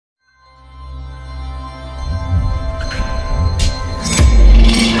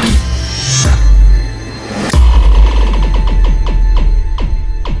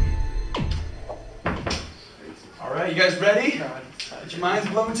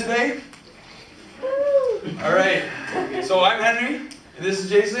today? All right, so I'm Henry, and this is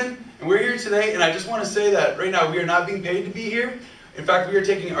Jason, and we're here today, and I just want to say that right now we are not being paid to be here. In fact, we are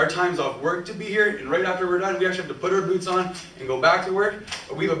taking our times off work to be here, and right after we're done, we actually have to put our boots on and go back to work.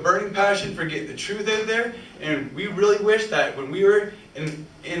 But we have a burning passion for getting the truth out there, and we really wish that when we were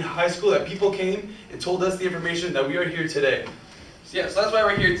in high school that people came and told us the information that we are here today. Yeah, so that's why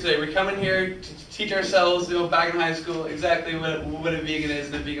we're here today. We're coming here to teach ourselves, back in high school, exactly what a vegan is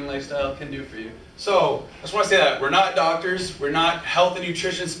and a vegan lifestyle can do for you. So, I just want to say that we're not doctors, we're not health and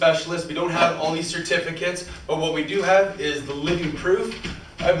nutrition specialists, we don't have all these certificates, but what we do have is the living proof.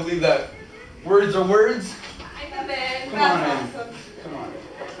 I believe that words are words. Come on in. Come on.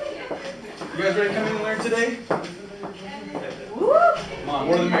 You guys ready to come in and learn today? Come on,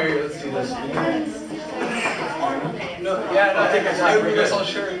 more the merrier. Let's do this. I think that's all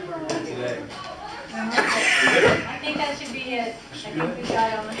sure. Today. I think that should be it. I think we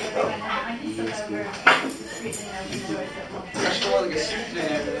got almost everyone. I can slip over everything over. I should wear like a suit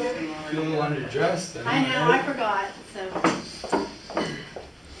today. Feel a little underdressed. I know, I forgot. So.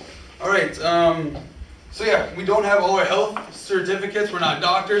 Alright, so yeah, we don't have all our health certificates, we're not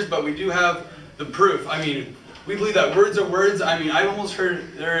doctors, but we do have the proof. I mean, we believe that words are words. I mean, I've almost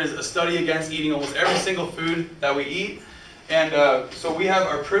heard there is a study against eating almost every single food that we eat. And so we have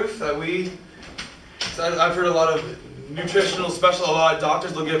our proof that I've heard a lot of nutritional specialists, a lot of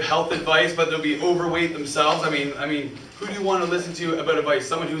doctors, they'll give health advice, but they'll be overweight themselves. I mean, who do you want to listen to about advice?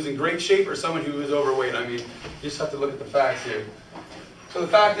 Someone who's in great shape or someone who is overweight? I mean, you just have to look at the facts here. So the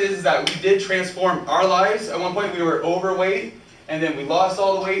fact is that we did transform our lives. At one point we were overweight, and then we lost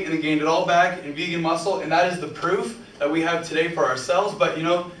all the weight and then gained it all back in vegan muscle, and that is the proof that we have today for ourselves. But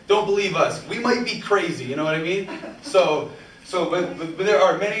don't believe us. We might be crazy, you know what I mean? But there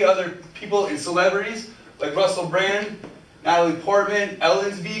are many other people and celebrities like Russell Brand, Natalie Portman,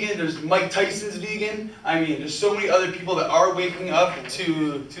 Ellen's vegan, there's Mike Tyson's vegan. I mean, there's so many other people that are waking up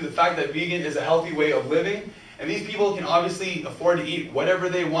to the fact that vegan is a healthy way of living. And these people can obviously afford to eat whatever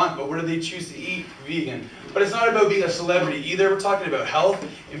they want, but what do they choose to eat? Vegan. But it's not about being a celebrity either. We're talking about health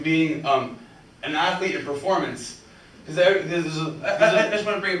and being an athlete and performance. I just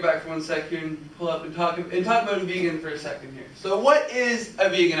want to bring it back for 1 second, pull up and talk about a vegan for a second here. So what is a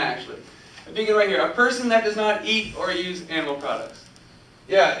vegan actually? A vegan right here, a person that does not eat or use animal products.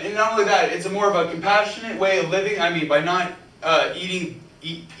 Yeah, and not only that, it's a more of a compassionate way of living. I mean, by not eating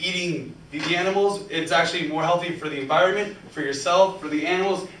the animals, it's actually more healthy for the environment, for yourself, for the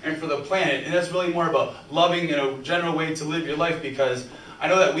animals, and for the planet. And that's really more about loving in a general way to live your life, because I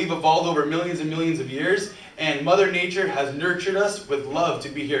know that we've evolved over millions and millions of years, and Mother Nature has nurtured us with love to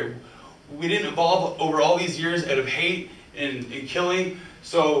be here. We didn't evolve over all these years out of hate and killing.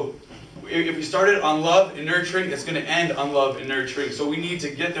 So if we started on love and nurturing, it's going to end on love and nurturing. So we need to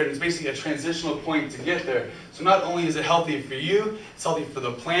get there. It's basically a transitional point to get there. So not only is it healthy for you, it's healthy for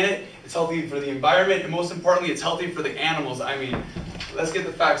the planet, it's healthy for the environment, and most importantly, it's healthy for the animals. I mean, let's get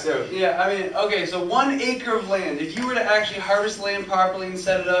the facts out. Yeah, I mean, okay, so 1 acre of land, if you were to actually harvest land properly and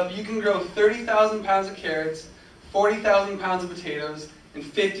set it up, you can grow 30,000 pounds of carrots, 40,000 pounds of potatoes, and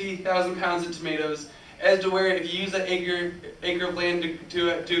 50,000 pounds of tomatoes. As to where if you use that acre of land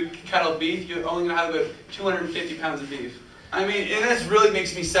to cattle beef, you're only going to have about 250 pounds of beef. I mean, and this really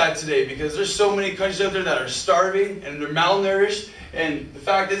makes me sad today, because there's so many countries out there that are starving and they're malnourished. And the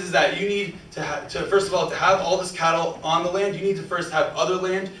fact is that you need to first of all, to have all this cattle on the land, you need to first have other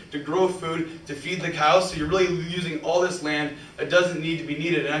land to grow food, to feed the cows. So you're really using all this land that doesn't need to be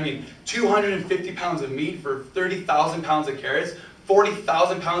needed. And I mean, 250 pounds of meat for 30,000 pounds of carrots,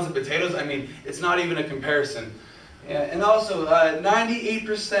 40,000 pounds of potatoes. I mean, it's not even a comparison. Yeah, and also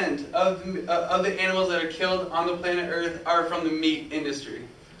 98% of the animals that are killed on the planet Earth are from the meat industry.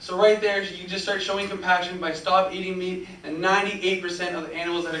 So right there, you just start showing compassion by stop eating meat, and 98% of the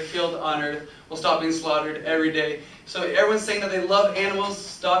animals that are killed on Earth will stop being slaughtered every day. So everyone's saying that they love animals,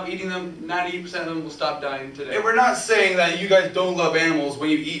 stop eating them, 98% of them will stop dying today. And we're not saying that you guys don't love animals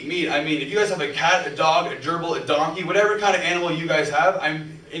when you eat meat. I mean, if you guys have a cat, a dog, a gerbil, a donkey, whatever kind of animal you guys have, and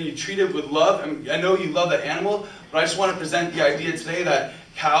you treat it with love, I know you love that animal, but I just want to present the idea today that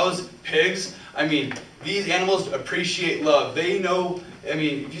cows, pigs, I mean, these animals appreciate love. They know, I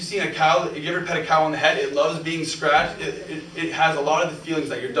mean, if you've seen a cow, if you ever pet a cow on the head, it loves being scratched. It has a lot of the feelings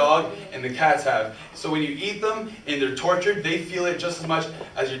that your dog and the cats have. So when you eat them and they're tortured, they feel it just as much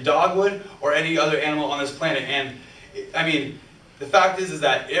as your dog would or any other animal on this planet. And I mean, the fact is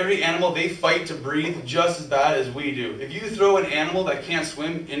that every animal, they fight to breathe just as bad as we do. If you throw an animal that can't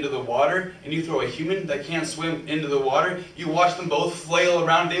swim into the water, and you throw a human that can't swim into the water, you watch them both flail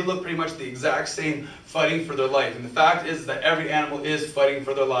around, they look pretty much the exact same, fighting for their life. And the fact is that every animal is fighting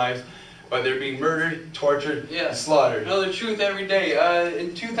for their lives, but they're being murdered, tortured, and slaughtered. No, the truth every day.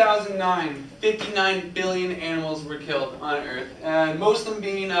 In 2009, 59 billion animals were killed on Earth, and most of them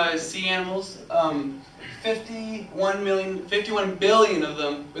being sea animals. 51 billion of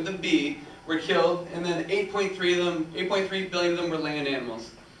them, with a B, were killed, and then 8.3 billion of them were land animals.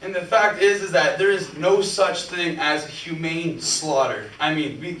 And the fact is that there is no such thing as humane slaughter. I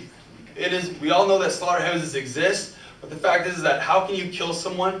mean, we all know that slaughterhouses exist, but the fact is that how can you kill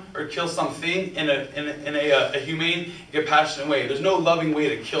someone or kill something in a humane, compassionate way? There's no loving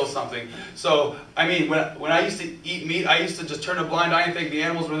way to kill something. So, I mean, when I used to eat meat, I used to just turn a blind eye and think the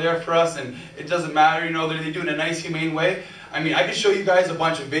animals were there for us, and it doesn't matter, you know, they do it in a nice, humane way. I mean, I could show you guys a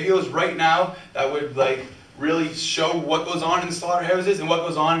bunch of videos right now that would, like, really show what goes on in the slaughterhouses and what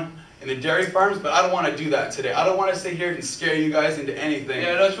goes on in the dairy farms, but I don't want to do that today. I don't want to sit here and scare you guys into anything.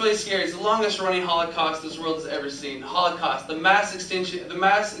 Yeah, no, it's really scary. It's the longest running Holocaust this world has ever seen. Holocaust, the mass extinction, the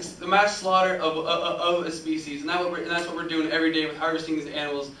mass slaughter of a species, and that's what we're doing every day with harvesting these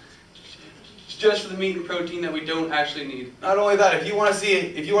animals, just for the meat and protein that we don't actually need. Not only that, if you want to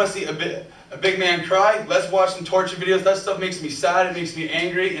see a big man cry, let's watch some torture videos. That stuff makes me sad, it makes me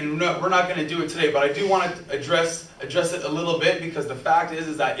angry, and we're not going to do it today. But I do want to address it a little bit, because the fact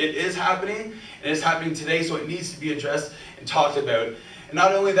is that it is happening, and it's happening today, so it needs to be addressed and talked about. And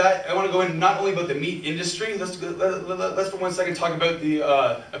not only that, I want to go in not only about the meat industry. Let's for 1 second talk about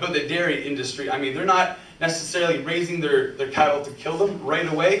the dairy industry. I mean, they're not necessarily raising their cattle to kill them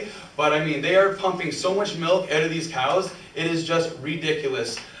right away, but I mean, they are pumping so much milk out of these cows, it is just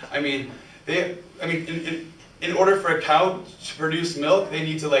ridiculous. I mean, in order for a cow to produce milk, they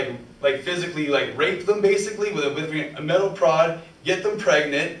need to like physically rape them basically with a metal prod, get them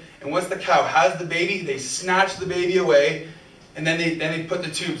pregnant, and once the cow has the baby, they snatch the baby away, and then they put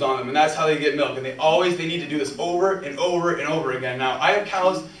the tubes on them, and that's how they get milk. And they need to do this over and over and over again. Now, I have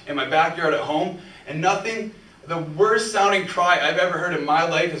cows in my backyard at home, and the worst sounding cry I've ever heard in my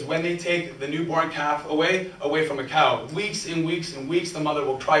life is when they take the newborn calf away from a cow. Weeks and weeks and weeks, the mother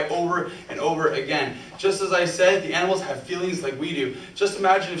will cry over and over again. Just as I said, the animals have feelings like we do. Just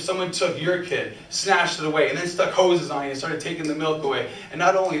imagine if someone took your kid, snatched it away, and then stuck hoses on you and started taking the milk away. And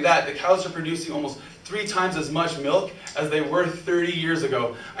not only that, the cows are producing almost 3 times as much milk as they were 30 years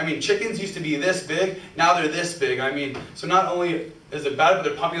ago. I mean, chickens used to be this big, now they're this big. I mean, so not only is it bad, but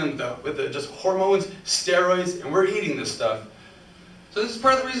they're pumping them with just hormones, steroids, and we're eating this stuff. So this is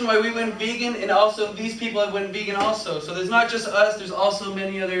part of the reason why we went vegan, and also these people have went vegan also. So there's not just us, there's also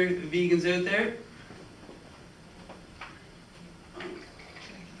many other vegans out there.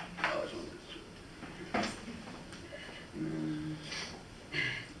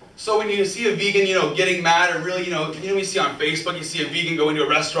 So when you see a vegan, getting mad, or really, you see on Facebook, you see a vegan go into a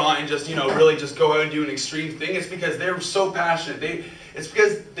restaurant and just, really just go out and do an extreme thing, it's because they're so passionate. It's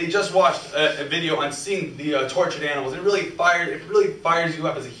because they just watched a video on seeing the tortured animals. It really fires you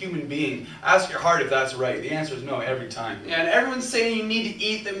up as a human being. Ask your heart if that's right. The answer is no every time. Yeah, and everyone's saying you need to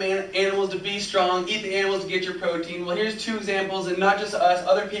eat the animals to be strong, eat the animals to get your protein. Well, here's 2 examples, and not just us.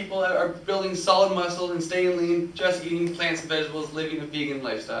 Other people are building solid muscle and staying lean, just eating plants and vegetables, living a vegan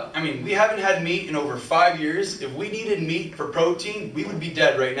lifestyle. I mean, we haven't had meat in over 5 years. If we needed meat for protein, we would be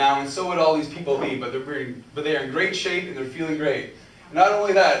dead right now, and so would all these people be. But they are in great shape, and they're feeling great. Not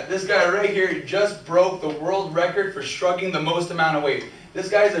only that, this guy right here just broke the world record for shrugging the most amount of weight. This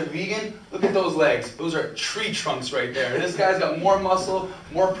guy's a vegan. Look at those legs. Those are tree trunks right there. This guy's got more muscle,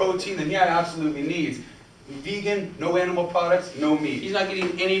 more protein than he absolutely needs. Vegan, no animal products, no meat. He's not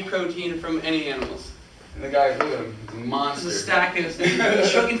getting any protein from any animals. And the guy, look at him, he's a monster. It's a stack of,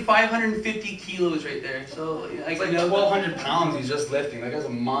 he's chugging 550 kilos right there. So it's like 1,200 pounds he's just lifting. That guy's a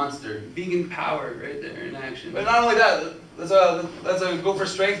monster. Vegan power right there in action. But not only that, let's go for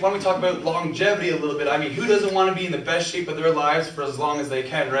strength. Why don't we talk about longevity a little bit? I mean, who doesn't want to be in the best shape of their lives for as long as they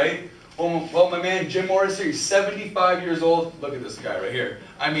can, right? Well, my man Jim Morris here, he's 75 years old. Look at this guy right here.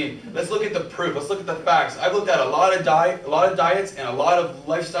 I mean, let's look at the proof. Let's look at the facts. I've looked at a lot of diets and a lot of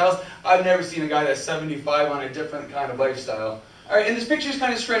lifestyles. I've never seen a guy that's 75 on a different kind of lifestyle. Alright, and this picture's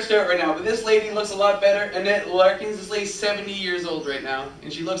kind of stretched out right now, but this lady looks a lot better. Annette Larkins, this lady's 70 years old right now,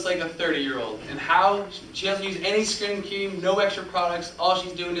 and she looks like a 30-year-old. And how? She doesn't use any skin cream, no extra products. All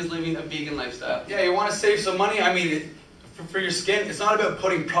she's doing is living a vegan lifestyle. Yeah, you want to save some money? I mean, for your skin, it's not about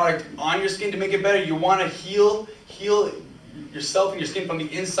putting product on your skin to make it better. You want to heal yourself and your skin from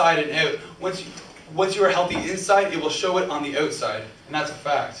the inside and out. once you are healthy inside, it will show it on the outside, and that's a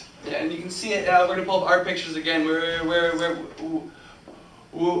fact. Yeah, and you can see it. We're gonna pull up our pictures again, where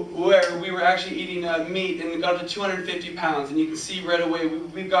we were actually eating meat and got up to 250 pounds, and you can see right away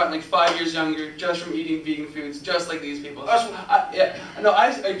we've gotten like 5 years younger just from eating vegan foods, just like these people.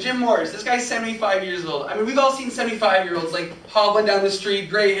 Jim Morris, this guy's 75 years old. I mean, we've all seen 75-year-olds like hobbling down the street,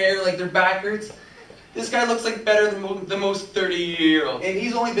 gray hair, like they're backwards. This guy looks like better than the most 30-year-old. And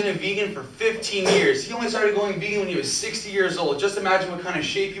he's only been a vegan for 15 years. He only started going vegan when he was 60 years old. Just imagine what kind of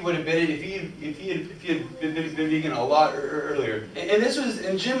shape he would have been in if he had been vegan a lot earlier.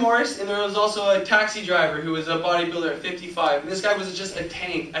 And Jim Morris, and there was also a taxi driver who was a bodybuilder at 55. And this guy was just a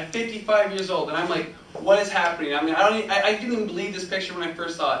tank at 55 years old. And I'm like, what is happening? I mean, I didn't even believe this picture when I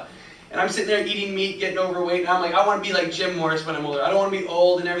first saw it. And I'm sitting there eating meat, getting overweight, and I'm like, I want to be like Jim Morris when I'm older. I don't want to be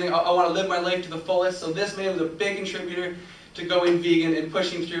old and everything. I want to live my life to the fullest. So this man was a big contributor to going vegan and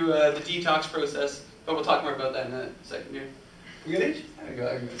pushing through the detox process. But we'll talk more about that in a second here. You good age? I can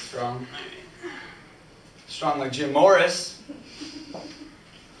go strong. Strong like Jim Morris.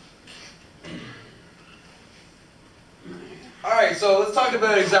 Alright, so let's talk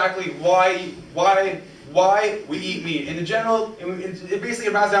about exactly why we eat meat. In the general, it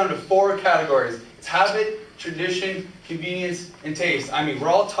basically runs down to 4 categories. It's habit, tradition, convenience, and taste. I mean, we're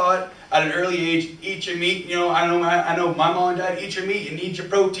all taught at an early age, eat your meat. You know, I know my mom and dad, eat your meat, you need your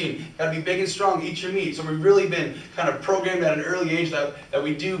protein. You gotta be big and strong, eat your meat. So we've really been kind of programmed at an early age that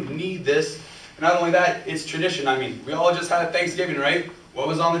we do need this. And not only that, it's tradition. I mean, we all just had Thanksgiving, right? What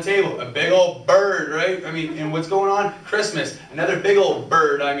was on the table? A big old bird, right? I mean, and what's going on? Christmas, another big old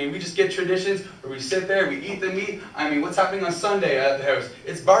bird. I mean, we just get traditions where we sit there, we eat the meat. I mean, what's happening on Sunday at the house?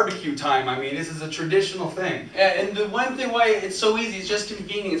 It's barbecue time. I mean, this is a traditional thing. Yeah, and the one thing why it's so easy is just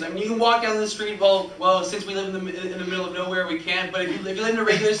convenience. I mean, you can walk down the street, well, since we live in the middle of nowhere, we can't. But if you live in a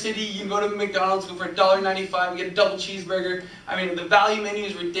regular city, you can go to McDonald's, go for $1.95, and get a double cheeseburger. I mean, the value menu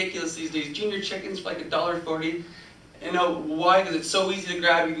is ridiculous these days. Junior chickens for like $1.40. You know, why? Because it's so easy to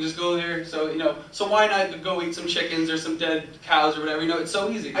grab, you can just go there, so why not go eat some chickens or some dead cows or whatever, it's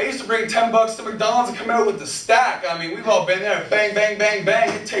so easy. I used to bring $10 to McDonald's and come out with the stack. I mean, we've all been there, bang, bang, bang, bang,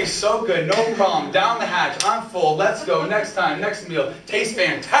 it tastes so good, no problem, down the hatch, I'm full, let's go, next time, next meal, tastes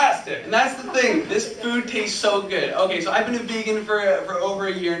fantastic. And that's the thing, this food tastes so good. Okay, so I've been a vegan for over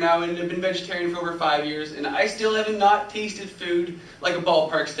a year now, and I've been vegetarian for over 5 years, and I still haven't not tasted food like a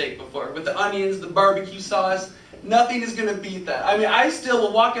ballpark steak before, with the onions, the barbecue sauce. Nothing is going to beat that. I mean, I still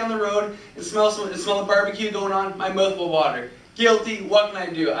will walk down the road and smell the barbecue going on, my mouth will water. Guilty, what can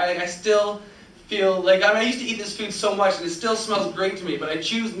I do? I still feel like, I used to eat this food so much and it still smells great to me, but I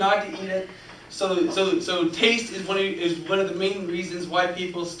choose not to eat it. So taste is one of the main reasons why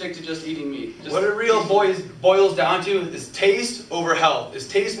people stick to just eating meat. What it real boils down to is taste over health. Is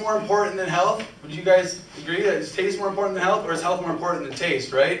taste more important than health? Would you guys agree that is taste more important than health, or is health more important than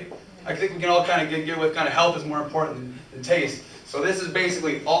taste, right? I think we can all kind of get with kind of health is more important than taste. So this is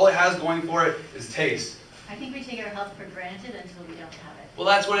basically all it has going for it is taste. I think we take our health for granted until we don't have it. Well,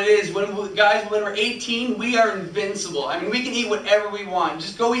 that's what it is. When we're 18, we are invincible. I mean, we can eat whatever we want.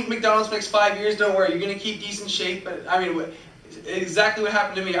 Just go eat McDonald's for the next 5 years. Don't worry, you're going to keep decent shape. But I mean, exactly what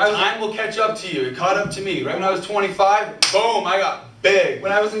happened to me. Time will catch up to you. It caught up to me. Right when I was 25, boom, I got big.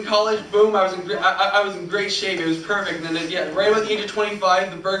 When I was in college, boom, I was in great shape. It was perfect. And then, right about the age of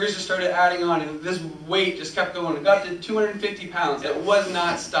 25, the burgers just started adding on, and this weight just kept going. It got to 250 pounds. It was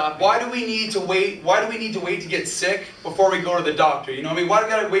not stopping. Why do we need to wait? Why do we need to wait to get sick before we go to the doctor? You know what I mean? Why do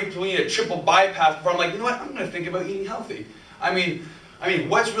we gotta wait until we need a triple bypass before I'm like, you know what? I'm gonna think about eating healthy. I mean,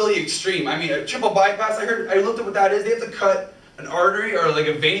 what's really extreme? I mean, a triple bypass. I looked at what that is. They have to cut an artery or like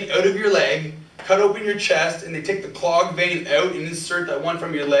a vein out of your leg, cut open your chest, and they take the clogged vein out and insert that one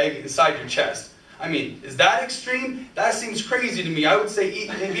from your leg inside your chest. I mean, is that extreme? That seems crazy to me. I would say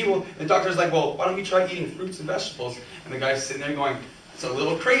the doctor's like, well, why don't you try eating fruits and vegetables? And the guy's sitting there going, it's a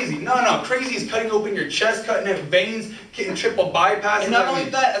little crazy. No, crazy is cutting open your chest, cutting out veins, getting triple bypasses. And not only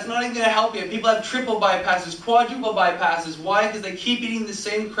that, it's not even going to help you. People have triple bypasses, quadruple bypasses. Why? Because they keep eating the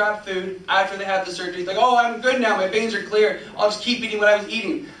same crap food after they have the surgery. It's like, oh, I'm good now, my veins are clear. I'll just keep eating what I was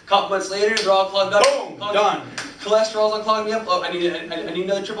eating. A couple months later, they're all clogged up. Boom, done. Cholesterol's all clogging me up. Oh, I need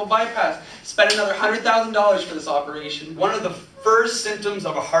another triple bypass. Spend another $100,000 for this operation. One of the first symptoms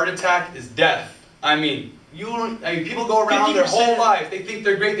of a heart attack is death. I mean, people go around their whole life. They think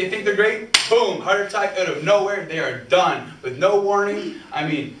they're great. Boom, heart attack out of nowhere. They are done with no warning. I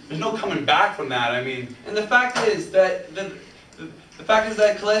mean, there's no coming back from that. I mean, and the fact is that the fact is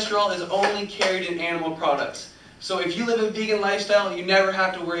that cholesterol is only carried in animal products. So if you live a vegan lifestyle, you never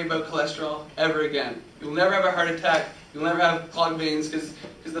have to worry about cholesterol ever again. You'll never have a heart attack. You'll never have clogged veins because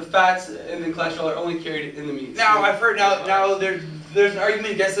because the fats and the cholesterol are only carried in the meat. Now, I've heard now there's an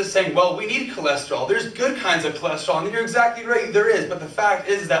argument against this saying, well, we need cholesterol. There's good kinds of cholesterol, and you're exactly right, there is. But the fact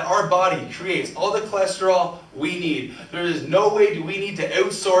is that our body creates all the cholesterol we need. There is no way do we need to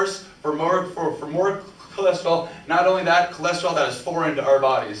outsource for more cholesterol. Not only that, cholesterol that is foreign to our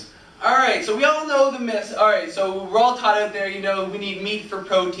bodies. Alright, so we all know the myths. Alright, so we're all taught out there, you know, we need meat for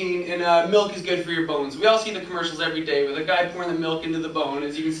protein and milk is good for your bones. We all see the commercials every day with a guy pouring the milk into the bone,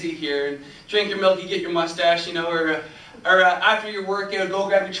 as you can see here. And drink your milk, you get your mustache, you know, or after your workout, go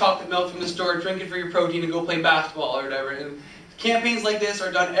grab your chocolate milk from the store, drink it for your protein and go play basketball or whatever. And campaigns like this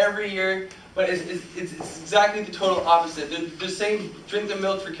are done every year, but it's exactly the total opposite. They're saying drink the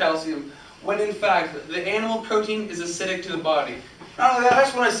milk for calcium, when in fact, the animal protein is acidic to the body. Not only that, I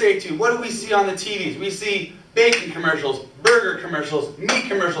just want to say too, what do we see on the TVs? We see bacon commercials, burger commercials, meat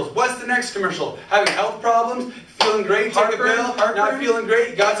commercials. What's the next commercial? Having health problems, feeling great, take a pill, not feeling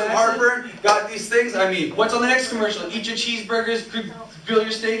great, got some heartburn, got these things. I mean, what's on the next commercial? Eat your cheeseburgers, grill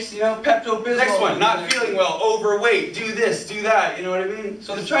your steaks, you know, Pepto-Bismol. Next one, not feeling well, overweight, do this, do that, you know what I mean?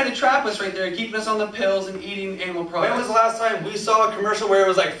 So they're trying to trap us right there, keeping us on the pills and eating animal products. When was the last time we saw a commercial where it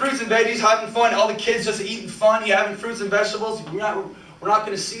was like fruits and veggies, having fun, all the kids just eating fun, you having fruits and vegetables? We're not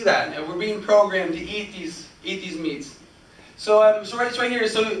going to see that. Yeah, we're being programmed to eat these meats. So right here.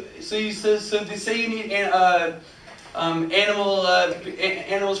 So they say you need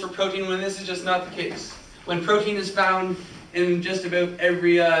animals for protein, when this is just not the case. When protein is found in just about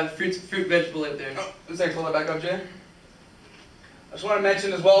every fruit vegetable out there. Oh, let's pull that back up, Jay. I just want to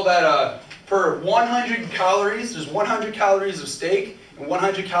mention as well that per 100 calories, there's 100 calories of steak and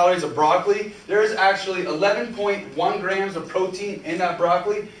 100 calories of broccoli. There is actually 11.1 grams of protein in that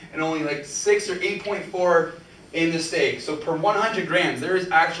broccoli and only like 6 or 8.4 in the steak. So per 100 grams, there is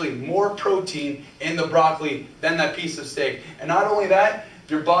actually more protein in the broccoli than that piece of steak. And not only that,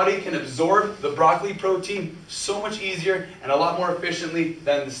 your body can absorb the broccoli protein so much easier and a lot more efficiently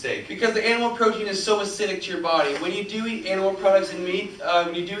than the steak. Because the animal protein is so acidic to your body. When you do eat animal products and meat,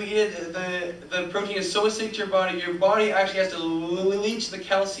 when you do eat it, the protein is so acidic to your body actually has to leach the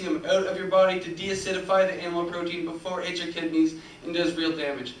calcium out of your body to deacidify the animal protein before it hits your kidneys and does real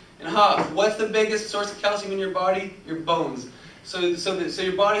damage. And what's the biggest source of calcium in your body? Your bones. So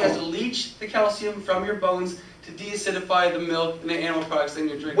your body has to leach the calcium from your bones to deacidify the milk and the animal products that you're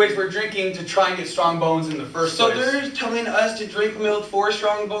drinking. Which we're drinking to try and get strong bones in the first place. So they're telling us to drink milk for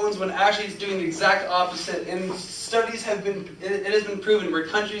strong bones when actually it's doing the exact opposite. And studies have been, it has been proven where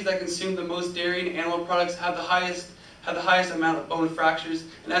countries that consume the most dairy and animal products have the highest amount of bone fractures,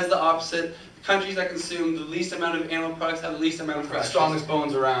 and as the opposite, countries that consume the least amount of animal products have the least amount of fractures. The strongest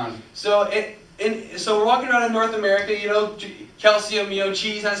bones around. So so we're walking around in North America, you know, calcium, you know,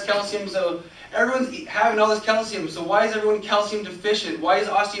 cheese has calcium, so everyone's having all this calcium. So why is everyone calcium deficient? Why is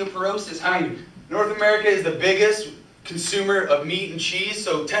osteoporosis happening? North America is the biggest consumer of meat and cheese,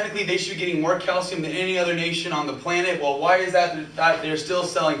 so technically they should be getting more calcium than any other nation on the planet. Well, why is that they're still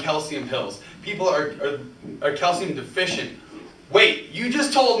selling calcium pills? People are calcium deficient. Wait, you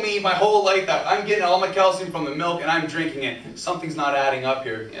just told me my whole life that I'm getting all my calcium from the milk and I'm drinking it. Something's not adding up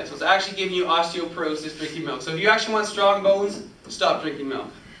here. Yeah, so it's actually giving you osteoporosis drinking milk. So if you actually want strong bones, stop drinking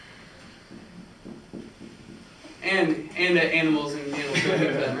milk. And animals and animal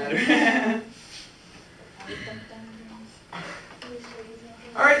protein for that matter.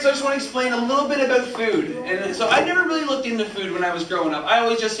 Alright, so I just want to explain a little bit about food. And so I never really looked into food when I was growing up. I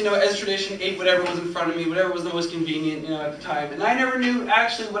always just, you know, as tradition, ate whatever was in front of me, whatever was the most convenient, you know, at the time. And I never knew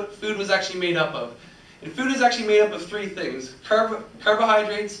actually what food was actually made up of. And food is actually made up of three things: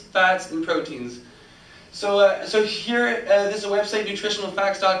 carbohydrates, fats, and proteins. So here, this is a website,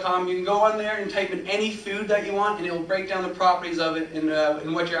 nutritionalfacts.com. You can go on there and type in any food that you want, and it will break down the properties of it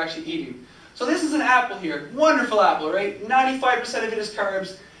and what you're actually eating. So this is an apple here. Wonderful apple, right? 95% of it is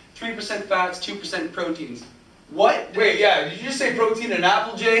carbs, 3% fats, 2% proteins. What? Wait, yeah, did you just say protein in an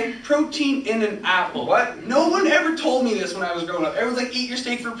apple, Jay? Protein in an apple. What? No one ever told me this when I was growing up. Everyone's like, eat your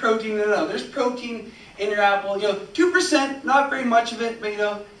steak for protein. No, there's protein in your apple. You know, 2%, not very much of it, but you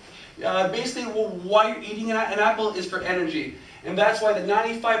know, basically why you're eating an apple is for energy. And that's why the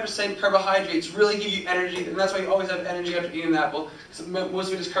 95% carbohydrates really give you energy, and that's why you always have energy after eating an apple. So most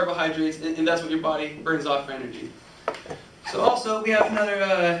of it is carbohydrates, and that's what your body burns off for energy. So also, we have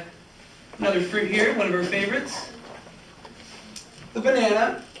another fruit here, one of our favorites. The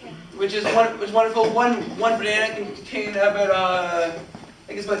banana, which is wonderful. One banana can contain about, I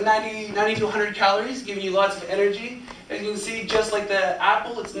think it's about 90 to 100 calories, giving you lots of energy. As you can see, just like the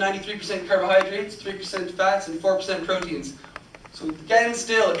apple, it's 93% carbohydrates, 3% fats, and 4% proteins. So again,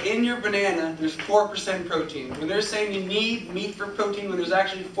 still, in your banana, there's 4% protein. When they're saying you need meat for protein, when there's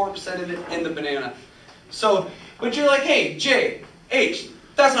actually 4% of it in the banana. So, but you're like, hey, J, H,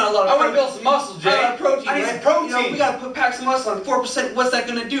 that's not a lot of protein. I want to build some muscle, Jay. I need protein. I need right? some protein. You know, we gotta pack some muscle on 4%. What's that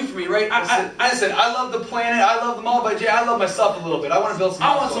gonna do for me, right? Listen, I love the planet, I love them all, but Jay, I love myself a little bit. I want to build some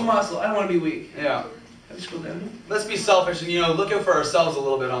muscle. I want some muscle. I don't want to be weak. Yeah. Have you scrolled down here? Let's be selfish and, look out for ourselves a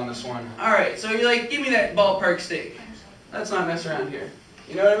little bit on this one. Alright, so you're like, give me that ballpark steak. Let's not mess around here.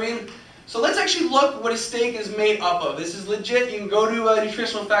 You know what I mean? So let's actually look what a steak is made up of. This is legit. You can go to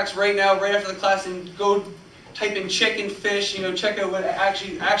Nutritional Facts right now, right after the class, and go type in chicken, fish, check out what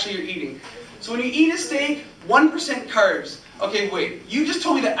actually you're eating. So when you eat a steak, 1% carbs. Okay, wait. You just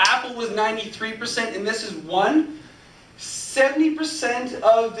told me the apple was 93% and this is 1? 70%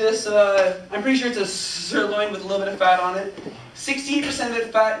 of this, I'm pretty sure it's a sirloin with a little bit of fat on it. 68% of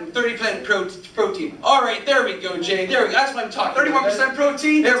it fat and 30% protein. Alright, there we go, Jay. There we go. That's what I'm talking about. 31%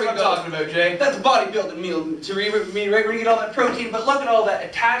 protein? There That's we what go. I'm talking about, Jay. That's a bodybuilding meal to right where you get all that protein. But look at all that.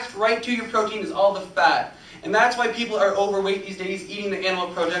 Attached right to your protein is all the fat. And that's why people are overweight these days, eating the animal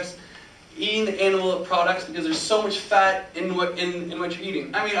products because there's so much fat in what you're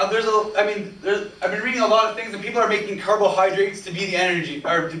eating. I've been reading a lot of things and people are making carbohydrates to be the energy,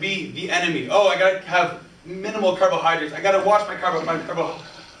 or to be the enemy. Oh, I gotta have minimal carbohydrates. I gotta watch my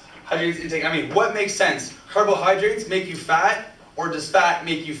carbohydrates intake. What makes sense? Carbohydrates make you fat, or does fat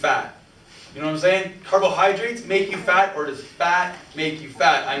make you fat? You know what I'm saying? Carbohydrates make you fat, or does fat make you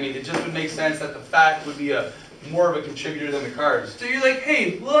fat? It just would make sense that the fat would be more of a contributor than the carbs. So you're like,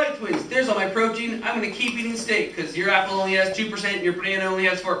 hey, Light Twins, there's all my protein. I'm going to keep eating steak because your apple only has 2% and your banana only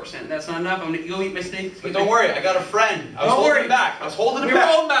has 4%. That's not enough. I'm going to go eat my steak. But don't worry, I got a friend. I was holding him back. I was holding him back.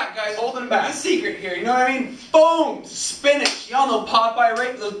 We're holding back, guys. Holding him back. The secret here, you know what I mean? Boom! Spinach. Y'all know Popeye,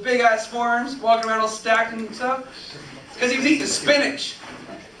 right? Those big-ass forearms walking around all stacked and stuff? Because he was eating spinach.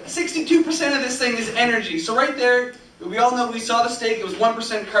 62% of this thing is energy. So right there, we all know, we saw the steak, it was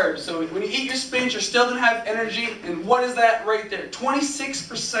 1% carbs. So when you eat your spinach, you're still going to have energy. And what is that right there?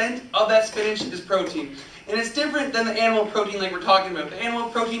 26% of that spinach is protein. And it's different than the animal protein like we're talking about. The animal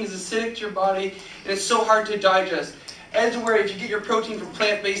protein is acidic to your body, and it's so hard to digest. As to where if you get your protein from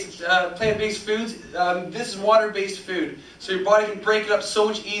plant-based foods, this is water-based food. So your body can break it up so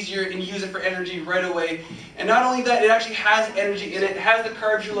much easier and use it for energy right away. And not only that, it actually has energy in it. It has the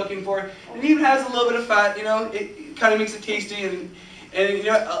carbs you're looking for. It even has a little bit of fat. It kind of makes it tasty, and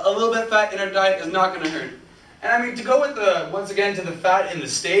a little bit of fat in our diet is not going to hurt. And to go with once again to the fat in the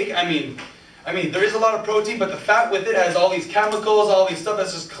steak, there is a lot of protein, but the fat with it has all these chemicals, all these stuff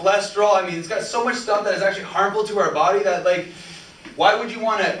that's just cholesterol. It's got so much stuff that is actually harmful to our body that, why would you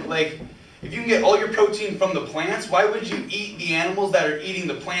want to, if you can get all your protein from the plants, why would you eat the animals that are eating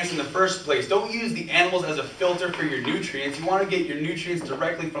the plants in the first place? Don't use the animals as a filter for your nutrients. You want to get your nutrients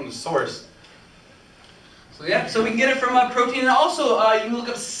directly from the source. So yeah, so we can get it from protein, and also you can look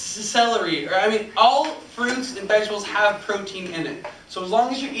up celery. All fruits and vegetables have protein in it. So as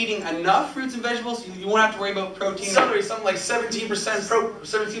long as you're eating enough fruits and vegetables, you won't have to worry about protein. Celery is something like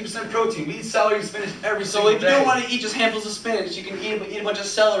 17% protein. We eat celery and spinach every single day. So if you don't want to eat just handfuls of spinach, you can eat a bunch of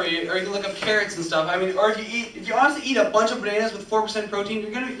celery, or you can look up carrots and stuff. Or if you honestly eat a bunch of bananas with 4% protein,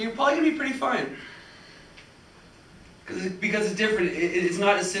 you're probably gonna be pretty fine. Because it's different. It's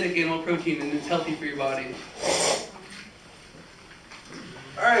not acidic animal protein, and it's healthy for your body.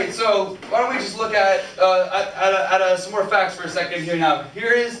 Alright, so why don't we just look at some more facts for a second here now.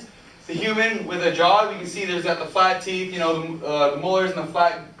 Here is the human with a jaw. We can see there's got the flat teeth, the molars and the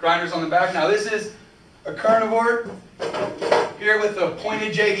flat grinders on the back. Now this is a carnivore here with the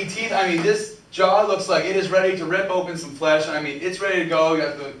pointed jaggy teeth. This jaw looks like it is ready to rip open some flesh. It's ready to go. We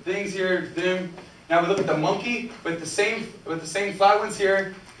got the things here. Now we look at the monkey with the same flat ones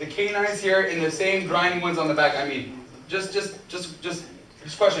here, the canines here, and the same grinding ones on the back.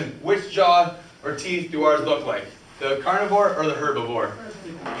 Just question, which jaw or teeth do ours look like? The carnivore or the herbivore?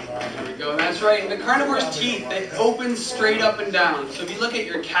 There we go, that's right. And the carnivore's teeth, they open straight up and down. So if you look at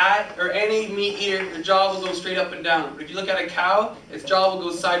your cat or any meat eater, your jaw will go straight up and down. But if you look at a cow, its jaw will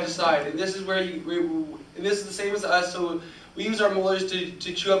go side to side. And this is this is the same as us, so we use our molars to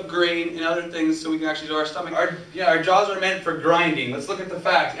chew up grain and other things so we can actually do our stomach. Our jaws are meant for grinding. Let's look at the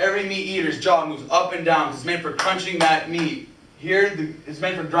facts. Every meat eater's jaw moves up and down. It's meant for crunching that meat. Here, it's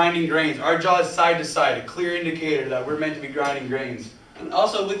meant for grinding grains. Our jaw is side to side, a clear indicator that we're meant to be grinding grains. And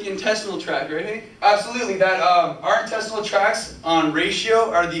also with the intestinal tract, right? Absolutely. Our intestinal tracts on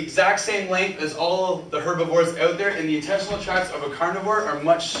ratio are the exact same length as all the herbivores out there, and the intestinal tracts of a carnivore are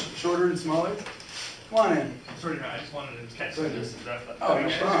much shorter and smaller. Come on in. Sorry, I just wanted to catch this and address that. Oh, no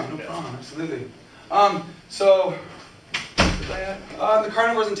problem, absolutely. So, was I at? The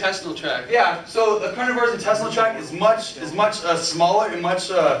carnivore's intestinal tract. Yeah, so the carnivore's intestinal tract is much smaller and much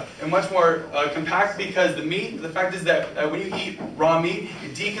more compact because the fact is that when you eat raw meat,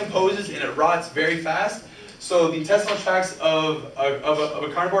 it decomposes and it rots very fast. So the intestinal tracts of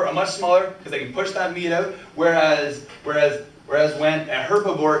a carnivore are much smaller because they can push that meat out. Whereas when a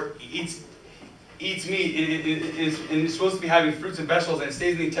herbivore eats meat, it is supposed to be having fruits and vegetables, and it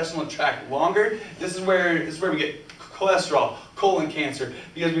stays in the intestinal tract longer. This is where we get cholesterol, colon cancer,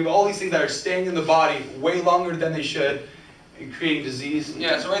 because we have all these things that are staying in the body way longer than they should, and creating disease.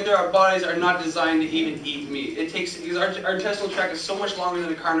 Yeah, so right there, our bodies are not designed to even eat meat. It takes, because our intestinal tract is so much longer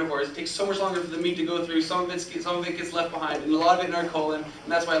than a carnivore's. It takes so much longer for the meat to go through. Some of it gets left behind, and a lot of it in our colon,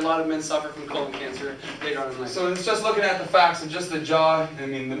 and that's why a lot of men suffer from colon cancer later on in life. So it's just looking at the facts of just the jaw, I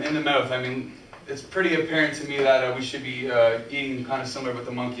mean, in the mouth. I mean, it's pretty apparent to me that we should be eating kind of similar what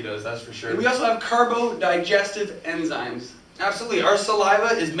the monkey does. That's for sure. And we also have carbodigestive enzymes. Absolutely, our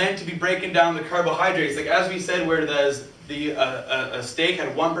saliva is meant to be breaking down the carbohydrates. Like as we said, where there's a steak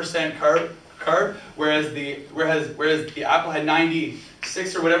had 1% carb, whereas the apple had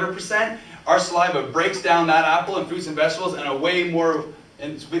 96 or whatever percent. Our saliva breaks down that apple and fruits and vegetables in a way more,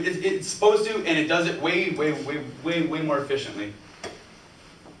 and it's supposed to, and it does it way more efficiently.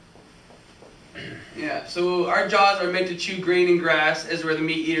 Yeah, so our jaws are meant to chew grain and grass, as where the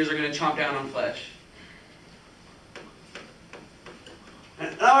meat eaters are going to chomp down on flesh.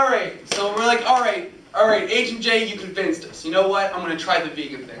 Alright, so we're like, alright, H&J, you convinced us. You know what? I'm going to try the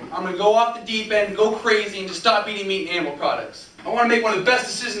vegan thing. I'm going to go off the deep end, go crazy, and just stop eating meat and animal products. I want to make one of the best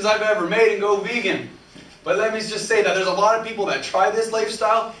decisions I've ever made and go vegan. But let me just say that there's a lot of people that try this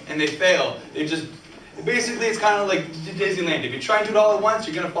lifestyle and they fail. Basically, it's kind of like Disneyland. If you try and do it all at once,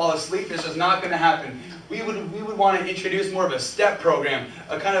 you're going to fall asleep. It's just not going to happen. We would want to introduce more of a step program,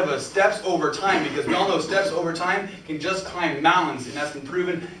 a kind of a steps over time, because we all know steps over time can just climb mountains, and that's been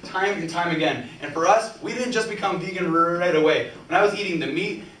proven time and time again. And for us, we didn't just become vegan right away. When I was eating the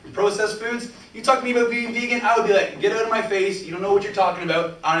meat and processed foods, you talk to me about being vegan, I would be like, get out of my face, you don't know what you're talking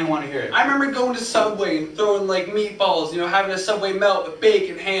about, I don't even want to hear it. I remember going to Subway and throwing like meatballs, having a Subway melt with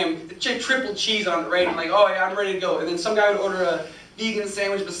bacon, ham, triple cheese on it, right? And like, oh yeah, I'm ready to go. And then some guy would order a vegan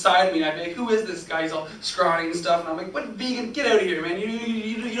sandwich beside me, and I'd be like, who is this guy? He's all scrawny and stuff, and I'm like, what vegan? Get out of here, man.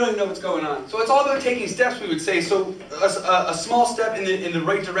 You don't even know what's going on. So it's all about taking steps, we would say. So a small step in the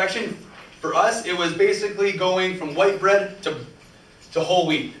right direction, for us, it was basically going from white bread to whole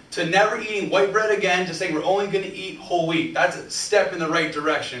wheat, to never eating white bread again, to saying we're only going to eat whole wheat. That's a step in the right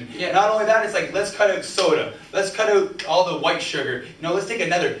direction. Yeah. Not only that, it's like, let's cut out soda. Let's cut out all the white sugar. Let's take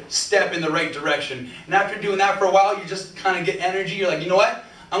another step in the right direction. And after doing that for a while, you just kind of get energy. You're like, you know what?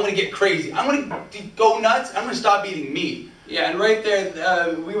 I'm going to get crazy. I'm going to go nuts. I'm going to stop eating meat. Yeah, and right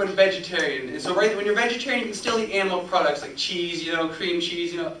there, we went vegetarian. And so when you're vegetarian, you can still eat animal products like cheese, cream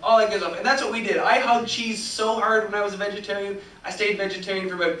cheese, all that good stuff. And that's what we did. I hugged cheese so hard when I was a vegetarian. I stayed vegetarian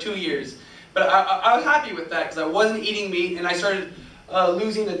for about 2 years. But I was happy with that because I wasn't eating meat, and I started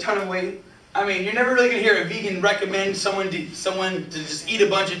losing a ton of weight. I mean, you're never really going to hear a vegan recommend someone to just eat a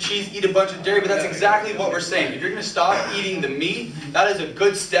bunch of cheese, eat a bunch of dairy, but that's exactly what we're saying. If you're going to stop eating the meat, that is a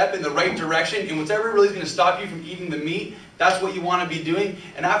good step in the right direction, and whatever really is going to stop you from eating the meat, that's what you want to be doing.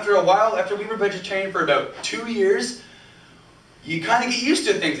 And after a while, after we were vegetarian for about 2 years, you kind of get used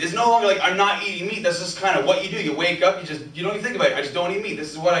to things. It's no longer like, I'm not eating meat. That's just kind of what you do. You wake up, you don't even think about it. I just don't eat meat.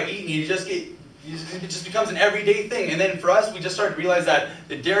 This is what I eat, and it just becomes an everyday thing. And then for us, we just started to realize that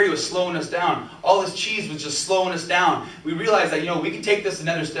the dairy was slowing us down. All this cheese was just slowing us down. We realized that, we can take this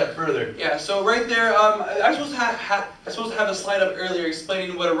another step further. Yeah, so right there, I was supposed to have a slide up earlier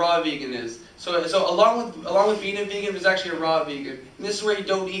explaining what a raw vegan is. So along with being a vegan, there's actually a raw vegan. And this is where you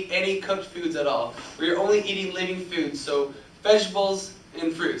don't eat any cooked foods at all. Where you're only eating living foods, so vegetables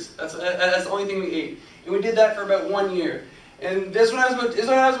and fruits. That's the only thing we ate. And we did that for about 1 year. And this when I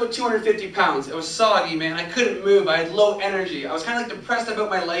was about 250 pounds. It was soggy, man. I couldn't move. I had low energy. I was kind of like depressed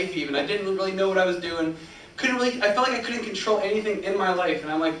about my life even. I didn't really know what I was doing. I felt like I couldn't control anything in my life.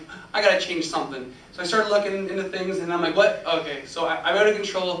 And I'm like, I gotta change something. So I started looking into things, and I'm like, what? Okay, so I'm out of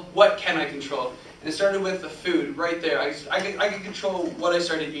control. What can I control? And it started with the food right there. I could control what I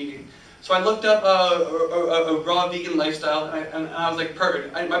started eating. So I looked up a raw vegan lifestyle, and I was like,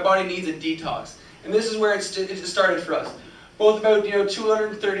 perfect. My body needs a detox. And this is where it started for us. Both about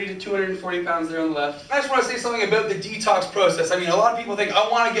 230 to 240 pounds there on the left. I just want to say something about the detox process. I mean, a lot of people think, I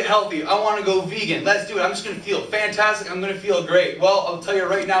want to get healthy, I want to go vegan, let's do it, I'm just going to feel fantastic, I'm going to feel great. Well, I'll tell you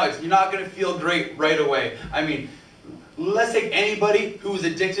right now, you're not going to feel great right away. I mean, let's take anybody who is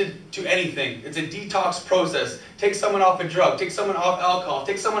addicted to anything. It's a detox process. Take someone off a drug, take someone off alcohol,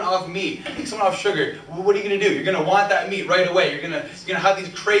 take someone off meat, take someone off sugar. What are you going to do? You're going to want that meat right away. You're going to have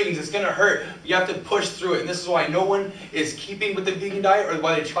these cravings. It's going to hurt. You have to push through it. And this is why no one is keeping with the vegan diet or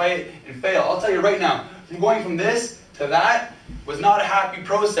why they try it and fail. I'll tell you right now, from going from this to that was not a happy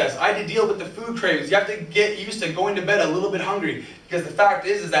process. I had to deal with the food cravings. You have to get used to going to bed a little bit hungry, because the fact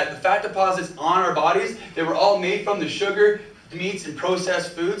is that the fat deposits on our bodies, they were all made from the sugar, meats, and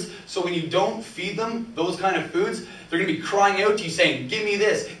processed foods. So when you don't feed them those kind of foods, they're going to be crying out to you saying, give me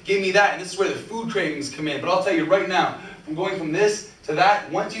this, give me that. And this is where the food cravings come in. But I'll tell you right now, from going from this to that,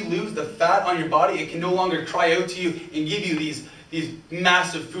 once you lose the fat on your body, it can no longer cry out to you and give you these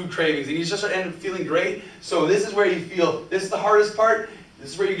massive food cravings, and you just end up feeling great. So this is where you feel, this is the hardest part.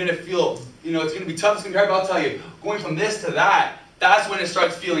 This is where you're going to feel, you know, it's going to be tough, it's going to be hard, but I'll tell you, going from this to that, that's when it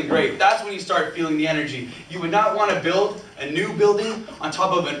starts feeling great. That's when you start feeling the energy. You would not want to build a new building on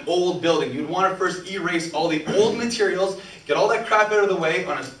top of an old building. You would want to first erase all the old materials, get all that crap out of the way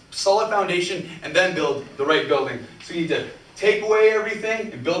on a solid foundation, and then build the right building. So you need to take away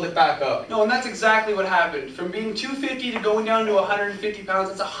everything and build it back up. No, and that's exactly what happened. From being 250 to going down to 150 pounds,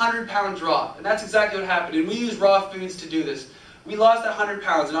 it's a 100-pound drop. And that's exactly what happened. And we use raw foods to do this. We lost that 100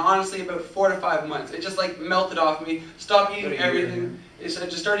 pounds in honestly about 4 to 5 months. It just like melted off me. Stopped eating everything. I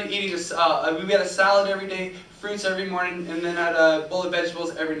just started eating, we had a salad every day, fruits every morning, and then had a bowl of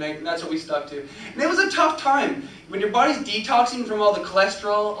vegetables every night, and that's what we stuck to. And it was a tough time. When your body's detoxing from all the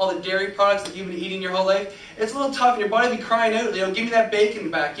cholesterol, all the dairy products that you've been eating your whole life, it's a little tough, and your body will be crying out, you know, give me that bacon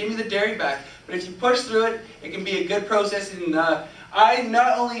back, give me the dairy back. But if you push through it, it can be a good process, and I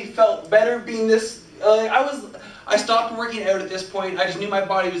not only felt better being this, I stopped working out at this point. I just knew my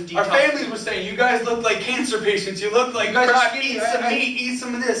body was detoxing. Our families were saying, you guys look like cancer patients. You look like crap. Eat some meat, eat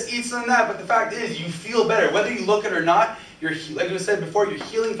some of this, eat some of that. But the fact is, you feel better. Whether you look it or not, you're, like I said before, you're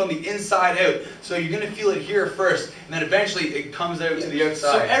healing from the inside out. So you're going to feel it here first, and then eventually it comes out to the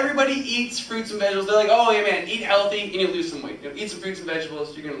outside. So everybody eats fruits and vegetables. They're like, oh yeah man, eat healthy and you lose some weight. You know, eat some fruits and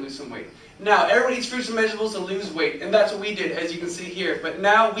vegetables, you're going to lose some weight. Now, everybody eats fruits and vegetables to lose weight, and that's what we did, as you can see here. But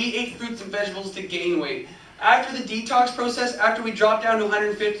now we ate fruits and vegetables to gain weight. After the detox process, after we dropped down to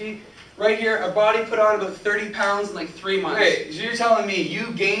 150, right here, our body put on about 30 pounds in like 3 months. Okay, so you're telling me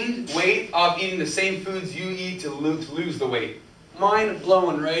you gained weight off eating the same foods you eat to lose the weight? Mind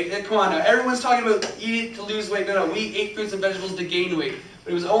blowing, right? Come on now, everyone's talking about eat it to lose weight. No, we ate fruits and vegetables to gain weight.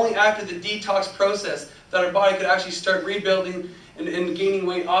 But it was only after the detox process that our body could actually start rebuilding and gaining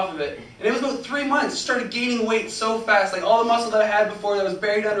weight off of it. And it was about 3 months, started gaining weight so fast. Like all the muscle that I had before that was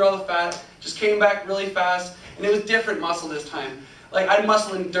buried under all the fat just came back really fast. And it was different muscle this time. Like I had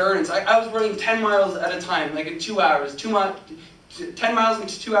muscle endurance. I was running 10 miles at a time, like in 2 hours. 10 miles in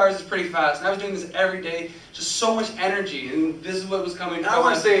 2 hours is pretty fast. And I was doing this every day. Just so much energy. And this is what was coming I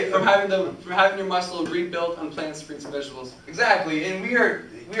want to say from having your muscle rebuilt on plants, fruits, and vegetables. Exactly. And we are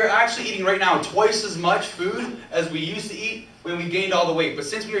actually eating right now twice as much food as we used to eat when we gained all the weight. But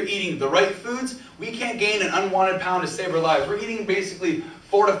since we are eating the right foods, we can't gain an unwanted pound to save our lives. We're eating basically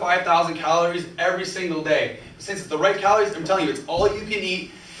 4,000 to 5,000 calories every single day. Since it's the right calories, I'm telling you, it's all you can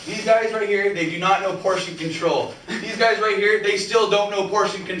eat. These guys right here, they do not know portion control. These guys right here, they still don't know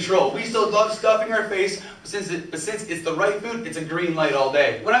portion control. We still love stuffing our face, but since it's the right food, it's a green light all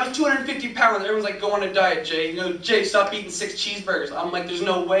day. When I was 250 pounds, everyone's like, go on a diet, Jay. You know, Jay, stop eating 6 cheeseburgers. I'm like, there's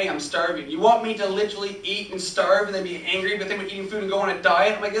no way, I'm starving. You want me to literally eat and starve and then be angry but then with eating food and go on a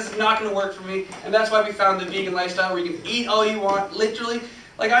diet? I'm like, this is not going to work for me. And that's why we found the vegan lifestyle where you can eat all you want, literally.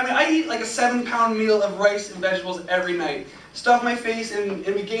 Like, I mean, I eat like a 7-pound meal of rice and vegetables every night. Stuff my face and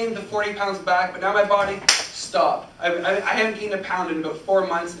we gained the 40 pounds back, but now my body stopped. I haven't gained a pound in about 4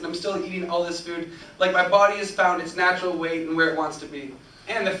 months, and I'm still eating all this food. Like, my body has found its natural weight and where it wants to be.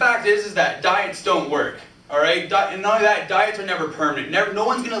 And the fact is that diets don't work. Alright? And not only that, diets are never permanent. No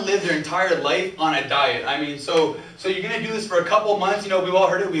one's going to live their entire life on a diet. I mean, so you're going to do this for a couple months. You know, we've all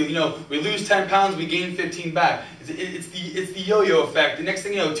heard it. We lose 10 pounds, we gain 15 back. It's the yo-yo effect. The next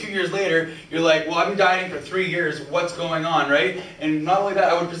thing you know, 2 years later, you're like, well, I've been dieting for 3 years. What's going on, right? And not only that,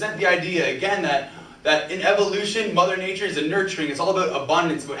 I would present the idea, again, that in evolution, Mother Nature is a nurturing. It's all about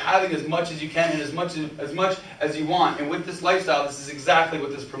abundance, about having as much as you can and as much as you want. And with this lifestyle, this is exactly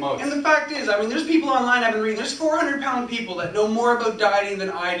what this promotes. And the fact is, I mean, there's people online I've been reading, there's 400-pound people that know more about dieting than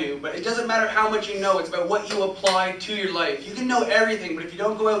I do, but it doesn't matter how much you know, it's about what you apply to your life. You can know everything, but if you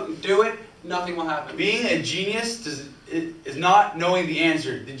don't go out and do it, nothing will happen. Being a genius is not knowing the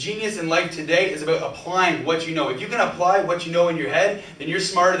answer. The genius in life today is about applying what you know. If you can apply what you know in your head, then you're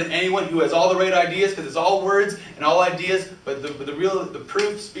smarter than anyone who has all the right ideas, because it's all words and all ideas, but the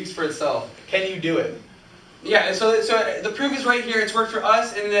proof speaks for itself. Can you do it? Yeah, so the proof is right here. It's worked for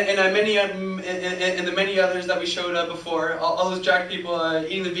us and the many others that we showed before. All those jacked people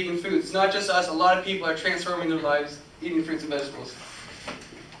eating the vegan foods. It's not just us. A lot of people are transforming their lives eating fruits and vegetables.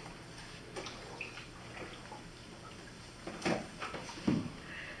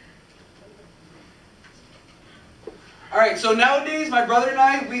 Alright, so nowadays, my brother and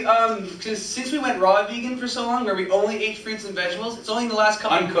I, since we went raw vegan for so long, where we only ate fruits and vegetables, it's only in the last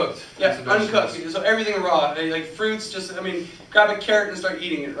couple... Uncooked. Yeah, uncooked. So everything raw. Like fruits, just, grab a carrot and start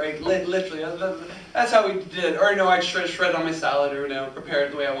eating it, right? Literally. That's how we did it. Or, I'd shred on my salad or, prepare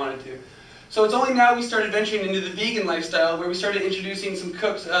it the way I wanted to. So it's only now we started venturing into the vegan lifestyle, where we started introducing some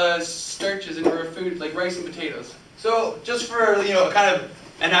cooked starches into our food, like rice and potatoes. So, just for, kind of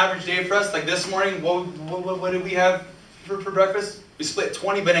an average day for us, like this morning, what did we have for breakfast? We split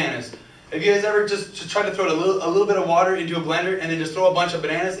 20 bananas. Have you guys ever just tried to throw a little bit of water into a blender and then just throw a bunch of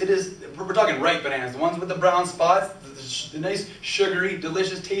bananas? We're talking ripe bananas, the ones with the brown spots, the nice sugary,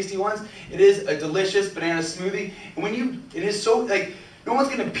 delicious, tasty ones. It is a delicious banana smoothie. And it is so, no one's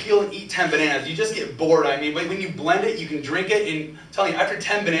going to peel and eat 10 bananas. You just get bored, but when you blend it, you can drink it, and I'm telling you, after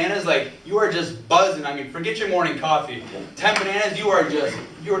 10 bananas, you are just buzzing. Forget your morning coffee. 10 bananas,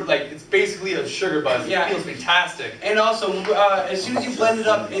 it's basically a sugar buzz. Yeah. It feels fantastic. And also, as soon as you blend it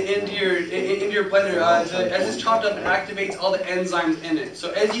up into your blender, as it's chopped up, it activates all the enzymes in it.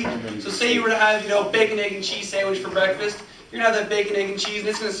 So say you were to have, bacon, egg, and cheese sandwich for breakfast, you're going to have that bacon, egg, and cheese, and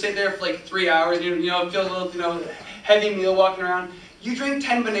it's going to sit there for 3 hours, and it feels a little, heavy meal walking around. You drink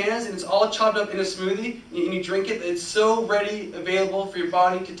 10 bananas and it's all chopped up in a smoothie, and you drink it, it's so ready, available for your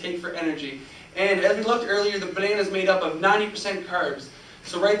body to take for energy. And as we looked earlier, the banana is made up of 90% carbs.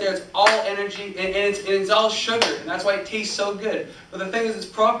 So right there, it's all energy, and it's all sugar, and that's why it tastes so good. But the thing is, it's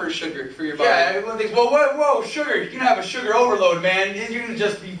proper sugar for your body. Yeah, everyone thinks, well, whoa, sugar, you're going to have a sugar overload, man. You're going to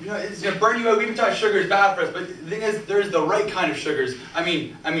just be, it's going to burn you out. We've been taught sugar is bad for us, but the thing is, there's the right kind of sugars.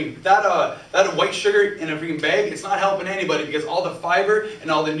 That white sugar in a freaking bag, it's not helping anybody, because all the fiber and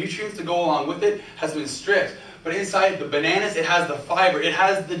all the nutrients to go along with it has been stripped. But inside the bananas, it has the fiber, it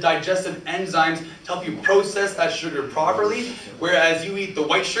has the digestive enzymes to help you process that sugar properly. Whereas you eat the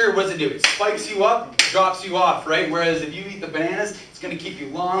white sugar, what does it do? It spikes you up, drops you off, right? Whereas if you eat the bananas, it's going to keep you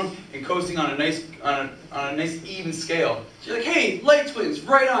long and coasting on a nice even scale. So you're like, hey, Light Twins,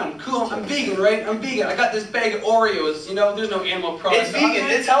 right on, cool, I'm vegan, right? I'm vegan. I got this bag of Oreos, there's no animal products. It's vegan,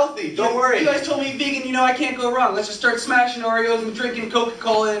 it's healthy, don't worry. You guys told me vegan, I can't go wrong. Let's just start smashing Oreos and drinking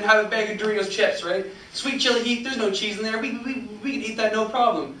Coca-Cola and have a bag of Doritos chips, right? Sweet chili heat, there's no cheese in there. We can eat that no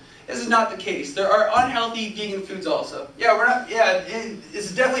problem. This is not the case. There are unhealthy vegan foods also. Yeah,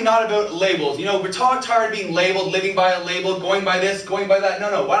 it's definitely not about labels. We're tired of being labeled, living by a label, going by this, going by that.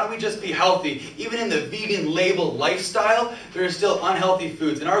 No, why don't we just be healthy? Even in the vegan label lifestyle, there are still unhealthy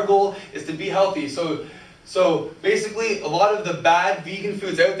foods, and our goal is to be healthy. So basically, a lot of the bad vegan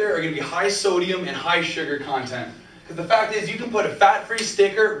foods out there are going to be high sodium and high sugar content. Because the fact is, you can put a fat-free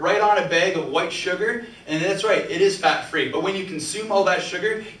sticker right on a bag of white sugar, and that's right, it is fat-free. But when you consume all that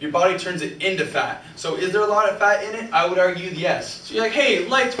sugar, your body turns it into fat. So is there a lot of fat in it? I would argue yes. So you're like, hey,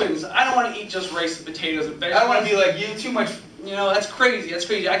 Light Twins, I don't want to eat just rice and potatoes and vegetables. I don't want to be like you, too much. That's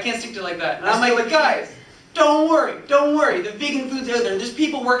crazy, I can't stick to it like that. And I'm like, guys, don't worry. The vegan food's out there. There's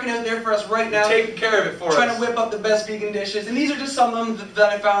people working out there for us right now. Taking care of it for us. Trying to whip up the best vegan dishes. And these are just some of them that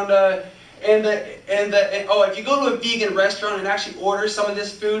I found. If you go to a vegan restaurant and actually order some of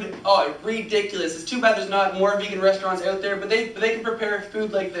this food, ridiculous. It's too bad there's not more vegan restaurants out there, but they can prepare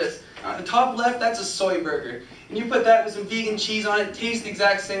food like this. The top left, that's a soy burger. And you put that with some vegan cheese on it, it tastes the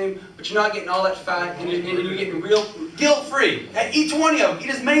exact same, but you're not getting all that fat, and you're getting real guilt-free. Eat 20 of them. Eat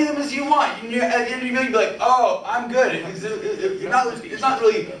as many of them as you want. At the end of your meal, you'll be like, oh, I'm good. It's not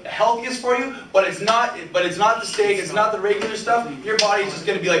really the healthiest for you, but it's not the steak, it's not the regular stuff. Your body's just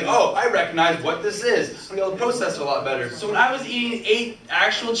going to be like, oh, I recognize what this is. I'm going to process it a lot better. So when I was eating 8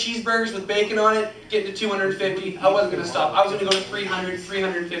 actual cheeseburgers with bacon on it, getting to 250, I wasn't going to stop. I was going to go to 300,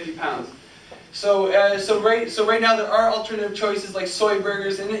 350 pounds. So right now there are alternative choices like soy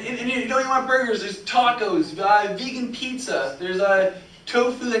burgers, and you don't even want burgers. There's tacos, vegan pizza. There's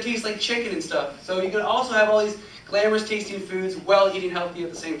tofu that tastes like chicken and stuff. So you can also have all these glamorous tasting foods while eating healthy at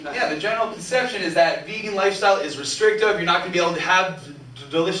the same time. Yeah, the general conception is that vegan lifestyle is restrictive. You're not going to be able to have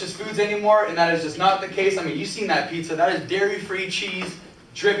delicious foods anymore, and that is just not the case. You've seen that pizza. That is dairy-free cheese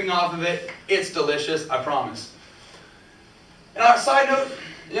dripping off of it. It's delicious, I promise. And on a side note,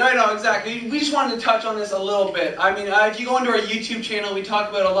 yeah, I know, exactly. We just wanted to touch on this a little bit. If you go into our YouTube channel, we talk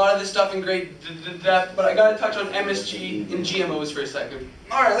about a lot of this stuff in great depth, but I got to touch on MSG and GMOs for a second.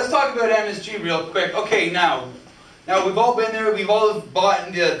 Alright, let's talk about MSG real quick. Okay, now, Now, we've all been there, we've all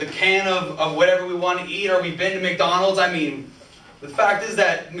bought the can of whatever we want to eat, or we've been to McDonald's. I mean, the fact is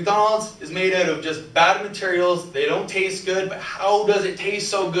that McDonald's is made out of just bad materials. They don't taste good, but how does it taste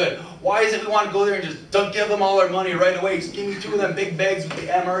so good? Why is it we want to go there and just don't give them all our money right away? Just give me 2 of them big bags with the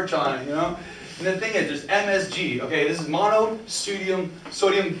MRH on it, you know? And the thing is, there's MSG, okay? This is monosodium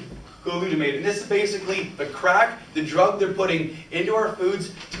glutamate, and this is basically the crack, the drug they're putting into our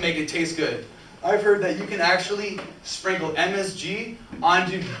foods to make it taste good. I've heard that you can actually sprinkle MSG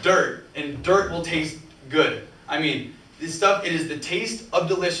onto dirt, and dirt will taste good. I mean, this stuff, it is the taste of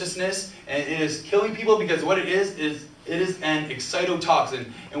deliciousness, and it is killing people because what it is an excitotoxin.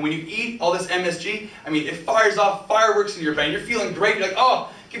 And when you eat all this MSG, I mean, it fires off fireworks in your brain. You're feeling great. You're like,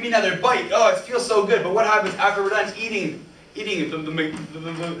 oh, give me another bite. Oh, it feels so good. But what happens after we're done eating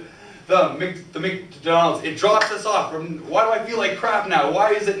the McDonald's? It drops us off. Why do I feel like crap now?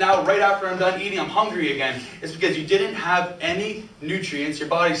 Why is it now right after I'm done eating, I'm hungry again? It's because you didn't have any nutrients. Your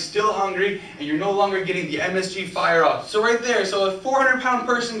body's still hungry, and you're no longer getting the MSG fire off. So right there, so a 400-pound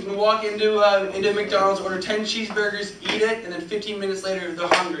person can walk into McDonald's, order 10 cheeseburgers, eat it, and then 15 minutes later they're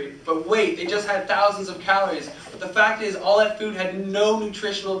hungry. But wait, they just had thousands of calories. But the fact is, all that food had no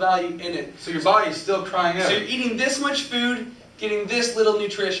nutritional value in it. So your body's still crying out. So you're eating this much food, getting this little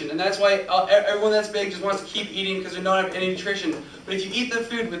nutrition, and that's why everyone that's big just wants to keep eating because they don't have any nutrition. But if you eat the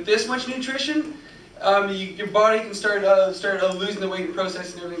food with this much nutrition, your body can start losing the weight and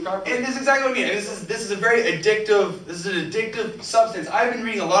processing everything properly. And this is exactly what I mean. This is a very addictive. This is an addictive substance. I've been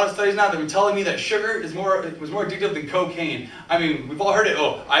reading a lot of studies now that have been telling me that sugar was more addictive than cocaine. I mean, we've all heard it.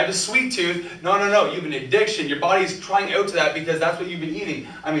 Oh, I have a sweet tooth. No, you have an addiction. Your body's trying out to that because that's what you've been eating.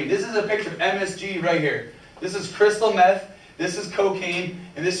 I mean, this is a picture of MSG right here. This is crystal meth. This is cocaine,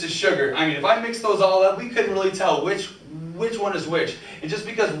 and this is sugar. I mean, if I mix those all up, we couldn't really tell which one is which. And just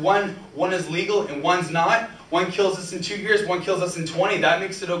because one is legal and one's not, one kills us in 2 years, one kills us in 20, that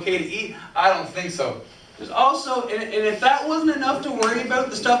makes it okay to eat? I don't think so. There's also, and if that wasn't enough to worry about,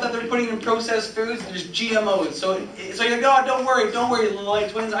 the stuff that they're putting in processed foods, there's GMOs. So you're like, oh, don't worry, little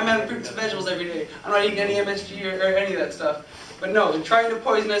light twins. I'm having fruits and vegetables every day. I'm not eating any MSG or any of that stuff. But no, they're trying to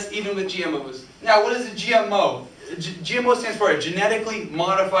poison us even with GMOs. Now, what is a GMO? GMO stands for a genetically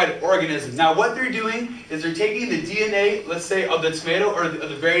modified organism. Now, what they're doing is they're taking the DNA, let's say, of the tomato or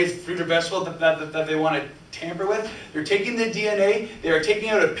the various fruit or vegetable that they want to tamper with. They're taking the DNA, they are taking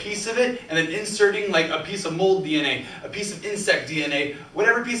out a piece of it, and then inserting like a piece of mold DNA, a piece of insect DNA,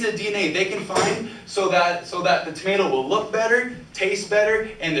 whatever piece of DNA they can find so that the tomato will look better, taste better,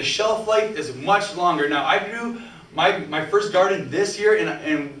 and the shelf life is much longer. Now, I grew my first garden this year,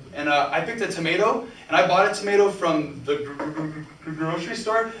 and I picked a tomato, and I bought a tomato from the grocery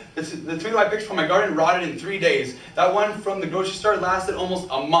store. The tomato I picked from my garden rotted in 3 days. That one from the grocery store lasted almost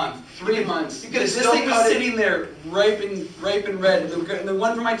a month. 3 months. Because this thing was sitting there, ripe and red. And the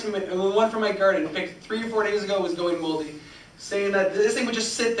one from my garden, picked 3 or 4 days ago, was going moldy, saying that this thing would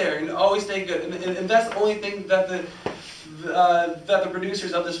just sit there and always stay good. And that's the only thing that the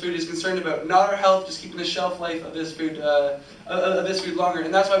producers of this food is concerned about. Not our health, just keeping the shelf life of this food longer.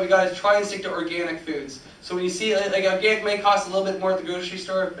 And that's why we gotta try and stick to organic foods. So when you see, like organic may cost a little bit more at the grocery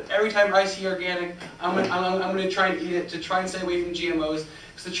store, but every time I see organic, I'm gonna try and eat it to try and stay away from GMOs.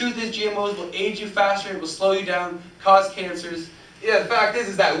 Because the truth is, GMOs will age you faster, it will slow you down, cause cancers. Yeah, the fact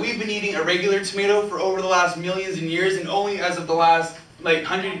is that we've been eating a regular tomato for over the last millions of years, and only as of the last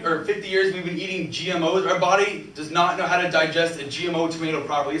 100 or 50 years we've been eating GMOs. Our body does not know how to digest a GMO tomato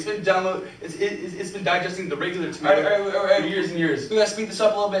properly. It's been digesting the regular tomato for years and years. We gotta speed this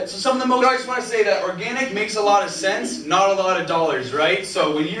up a little bit. So some of the most. No, I just want to say that organic makes a lot of sense, not a lot of dollars, right?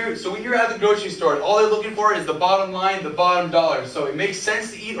 So when you're at the grocery store, all they're looking for is the bottom line, the bottom dollar. So it makes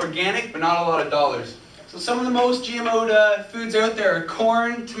sense to eat organic, but not a lot of dollars. So some of the most GMO'd foods out there are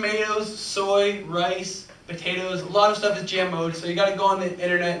corn, tomatoes, soy, rice, potatoes. A lot of stuff is GMO'd, so you got to go on the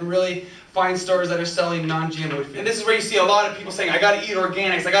internet and really find stores that are selling non-GMO food. And this is where you see a lot of people saying, I got to eat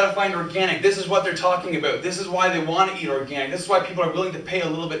organics, I got to find organic. This is what they're talking about. This is why they want to eat organic. This is why people are willing to pay a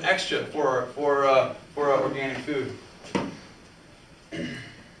little bit extra for organic food.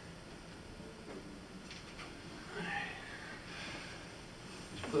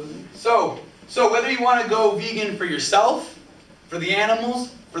 So whether you want to go vegan for yourself, for the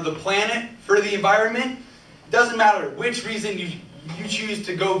animals, for the planet, for the environment, it doesn't matter which reason you choose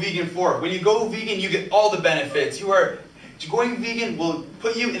to go vegan for. When you go vegan, you get all the benefits. Going vegan will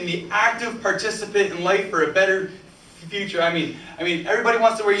put you in the active participant in life for a better future. I mean, everybody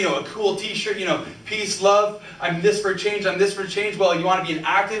wants to wear, a cool T-shirt, peace, love. I'm this for change. I'm this for change. Well, you want to be an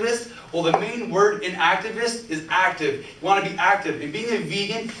activist? Well, the main word in activist is active. You want to be active. And being a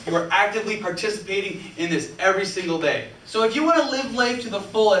vegan, you are actively participating in this every single day. So if you want to live life to the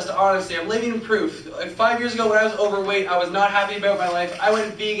fullest, honestly, I'm living proof. Like 5 years ago when I was overweight, I was not happy about my life. I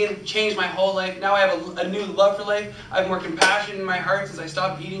went vegan, changed my whole life. Now I have a new love for life. I have more compassion in my heart since I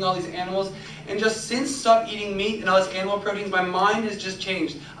stopped eating all these animals. And just since stopped eating meat and all these animal proteins, my mind has just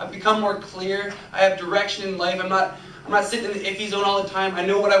changed. I've become more clear. I have direction in life. I'm not sitting in the iffy zone all the time. I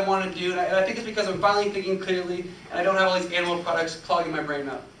know what I want to do. And I think it's because I'm finally thinking clearly and I don't have all these animal products clogging my brain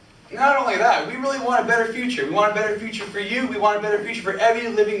up. Not only that, we really want a better future. We want a better future for you. We want a better future for every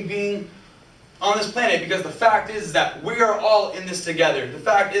living being on this planet, because the fact is that we are all in this together. The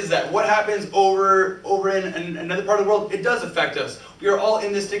fact is that what happens over in another part of the world, it does affect us. We are all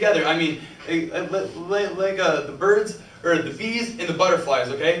in this together. I mean, like the birds, or the bees and the butterflies,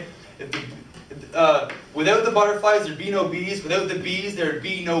 okay? Without the butterflies, there'd be no bees. Without the bees, there'd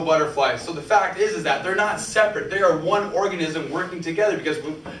be no butterflies. So the fact is that they're not separate. They are one organism working together,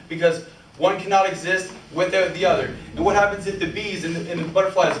 because one cannot exist without the other. And what happens if the bees and the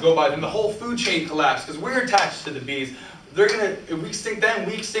butterflies go by? Then the whole food chain collapses, because we're attached to the bees. If we extinct them,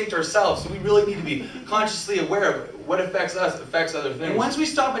 we extinct ourselves. So we really need to be consciously aware of what affects us, affects other things. And once we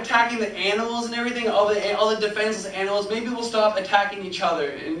stop attacking the animals and everything, all the defenseless animals, maybe we'll stop attacking each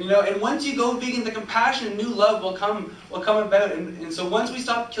other. And and once you go vegan, the compassion and new love will come about. And so once we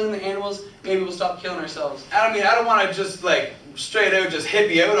stop killing the animals, maybe we'll stop killing ourselves. I mean, I don't want to just like straight out just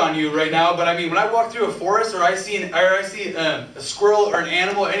hippie out on you right now, but I mean, when I walk through a forest or I see a squirrel or an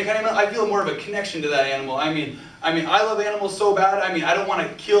animal or any kind of animal, I feel more of a connection to that animal. I mean, I love animals so bad. I mean, I don't want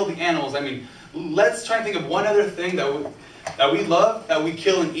to kill the animals. I mean, let's try and think of one other thing that we love, that we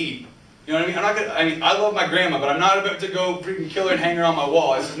kill and eat. You know what I mean? I love my grandma, but I'm not about to go freaking kill her and hang her on my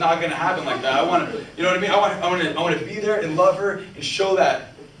wall. It's just not going to happen like that. I want to, you know what I mean? I want to be there and love her and show that.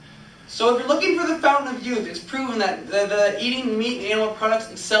 So if you're looking for the fountain of youth, it's proven that the eating meat and animal products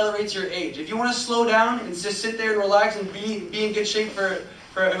accelerates your age. If you want to slow down and just sit there and relax and be in good shape for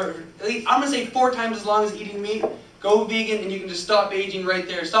at least, I'm going to say 4 times as long as eating meat, go vegan and you can just stop aging right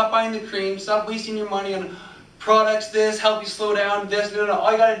there. Stop buying the cream, stop wasting your money on products, this, help you slow down, this, no.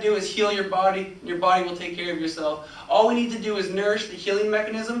 All you got to do is heal your body, and your body will take care of yourself. All we need to do is nourish the healing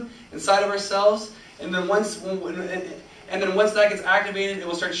mechanism inside of ourselves, and then once that gets activated, it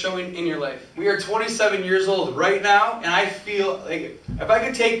will start showing in your life. We are 27 years old right now, and I feel like if I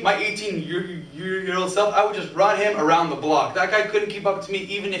could take my 18-year-old self, I would just run him around the block. That guy couldn't keep up to me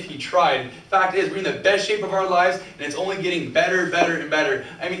even if he tried. Fact is, we're in the best shape of our lives, and it's only getting better, better, and better.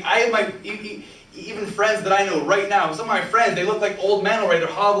 I mean, I have even friends that I know right now, some of my friends, they look like old men already. They're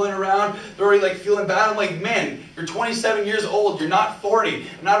hobbling around. They're already like feeling bad. I'm like, man, you're 27 years old. You're not 40.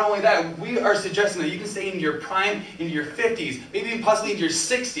 And not only that, we are suggesting that you can stay into your prime, into your 50s, maybe even possibly into your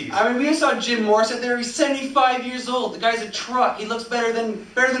 60s. I mean, we just saw Jim Morris out there. He's 75 years old. The guy's a truck. He looks better than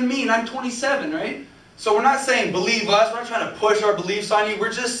me, and I'm 27, right? So we're not saying believe us, we're not trying to push our beliefs on you,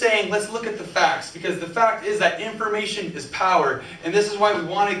 we're just saying let's look at the facts, because the fact is that information is power, and this is why we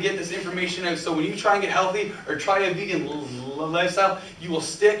want to get this information out, so when you try and get healthy or try a vegan lifestyle, you will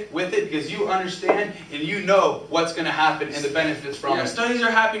stick with it because you understand and you know what's going to happen and the benefits from it. Studies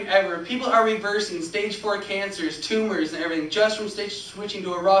are happening everywhere. People are reversing stage 4 cancers, tumors, and everything just from switching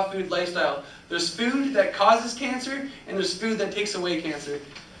to a raw food lifestyle. There's food that causes cancer, and there's food that takes away cancer.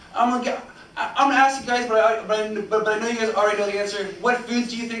 I'm going to ask you guys, but I know you guys already know the answer. What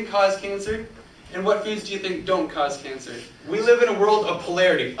foods do you think cause cancer? And what foods do you think don't cause cancer? We live in a world of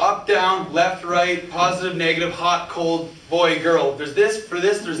polarity. Up, down, left, right, positive, negative, hot, cold, boy, girl. There's this,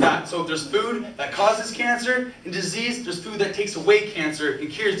 there's that. So if there's food that causes cancer and disease, there's food that takes away cancer and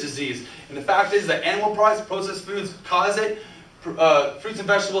cures disease. And the fact is that animal products, processed foods, cause it. Fruits and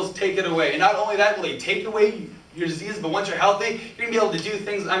vegetables take it away. And not only that, will they take away your disease, but once you're healthy, you're going to be able to do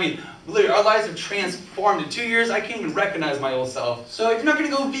things. I mean, literally, our lives have transformed. In 2 years, I can't even recognize my old self. So if you're not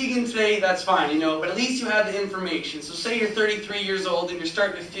going to go vegan today, that's fine, but at least you have the information. So say you're 33 years old and you're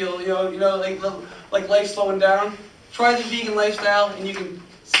starting to feel, like life's slowing down. Try the vegan lifestyle, and you can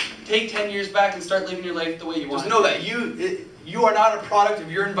take 10 years back and start living your life the way you want. Just know that you are not a product of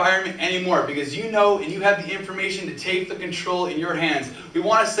your environment anymore, because you know and you have the information to take the control in your hands. We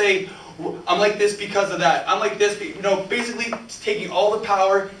want to say, I'm like this because of that. I'm like this, basically taking all the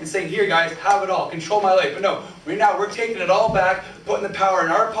power and saying, here guys, have it all, control my life. But no, right now we're taking it all back, putting the power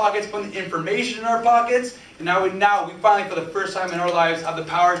in our pockets, putting the information in our pockets, and now we finally, for the first time in our lives, have the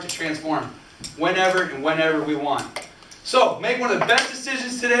power to transform whenever and whenever we want. So, make one of the best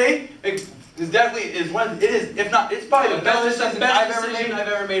decisions today. If not, it's probably the best decision I've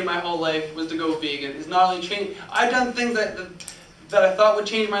ever made in my whole life was to go vegan. It's not only changing. I've done things that that I thought would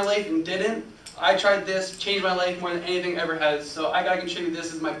change my life and didn't. I tried this, changed my life more than anything ever has. So I gotta contribute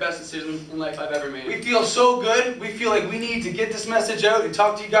this as my best decision in life I've ever made. We feel so good. We feel like we need to get this message out and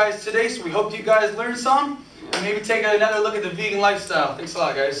talk to you guys today. So we hope you guys learned some and maybe take another look at the vegan lifestyle. Thanks a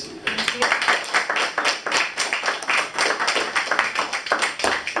lot, guys.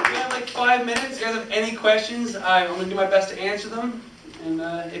 We have like 5 minutes. If you guys have any questions, I'm gonna do my best to answer them. And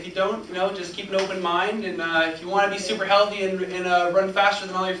if you don't, just keep an open mind. And if you want to be super healthy and run faster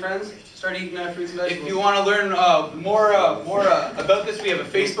than all your friends, start eating fruits and vegetables. If you want to learn more about this, we have a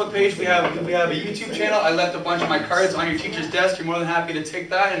Facebook page. We have a YouTube channel. I left a bunch of my cards on your teacher's desk. You're more than happy to take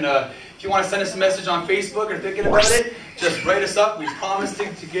that. And if you want to send us a message on Facebook or thinking about it, just write us up. We promise to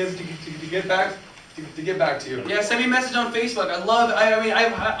get back to you. Yeah, send me a message on Facebook. I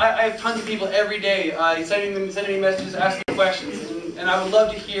have tons of people every day sending me messages, asking questions, and I would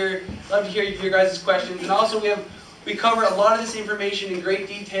love to hear your guys' questions. And also we cover a lot of this information in great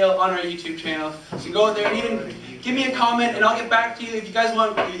detail on our YouTube channel. So go out there and even give me a comment, and I'll get back to you. If you guys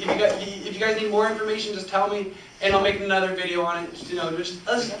need more information, just tell me, and I'll make another video on it.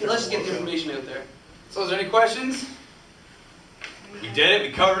 Let's just get the information out there. So, is there any questions? We did it.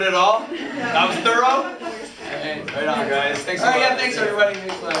 We covered it all. That was thorough. Right on, guys. Thanks a lot. Yeah, thanks everybody.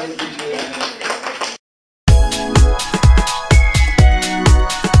 Thanks a lot. I appreciate it.